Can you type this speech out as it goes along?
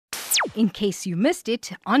in case you missed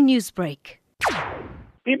it on Newsbreak.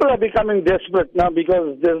 People are becoming desperate now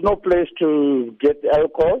because there's no place to get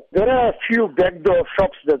alcohol. There are a few backdoor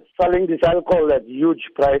shops that's selling this alcohol at huge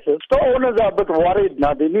prices. Store owners are a bit worried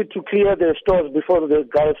now. They need to clear their stores before the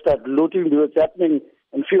guys start looting. It's happening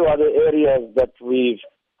in a few other areas that we've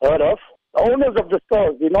heard of. The owners of the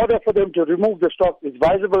stores, in order for them to remove the stock, it's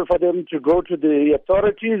advisable for them to go to the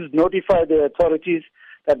authorities, notify the authorities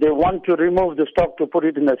that they want to remove the stock to put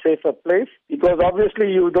it in a safer place. Because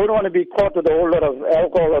obviously you don't want to be caught with a whole lot of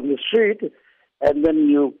alcohol on the street and then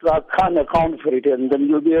you can't account for it, and then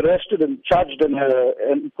you'll be arrested and charged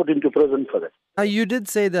and put into prison for that. Now, you did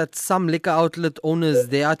say that some liquor outlet owners,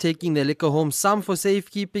 they are taking their liquor home, some for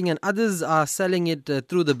safekeeping and others are selling it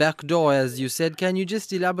through the back door, as you said. Can you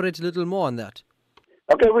just elaborate a little more on that?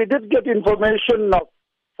 Okay, we did get information of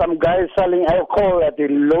some guys selling alcohol at the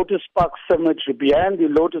Lotus Park Cemetery, behind the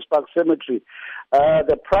Lotus Park Cemetery.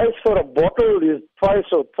 The price for a bottle is twice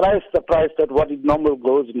or thrice the price that what it normally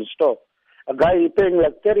goes in the store. A guy is paying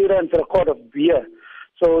like 30 rand for a quart of beer.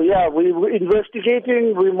 So, yeah, we're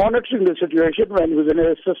investigating, we're monitoring the situation, and we're going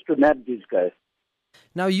to assist to nab these guys.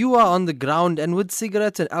 Now, you are on the ground, and with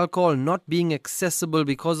cigarettes and alcohol not being accessible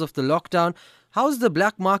because of the lockdown, how's the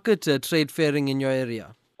black market trade faring in your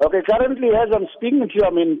area? Okay, currently, as I'm speaking to you,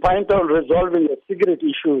 I'm in Pinetown resolving a cigarette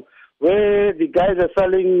issue where the guys are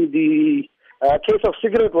selling the case of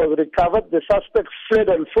cigarette was recovered. The suspect fled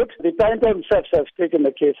on foot. The Pinetown staff have taken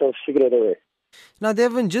the case of cigarette away. Now,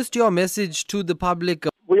 Dhevan, just your message to the public.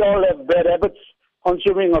 We all have bad habits,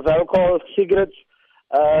 consuming of alcohol, cigarettes.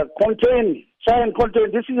 Try and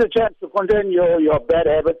contain. This is a chance to contain your bad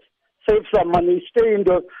habits. Save some money, stay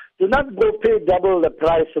indoors. Do not go pay double the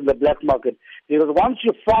price in the black market. Because once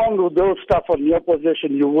you're found with those stuff on your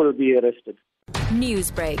possession, you will be arrested.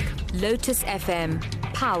 Newsbreak, Lotus FM,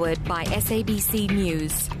 powered by SABC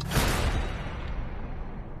News.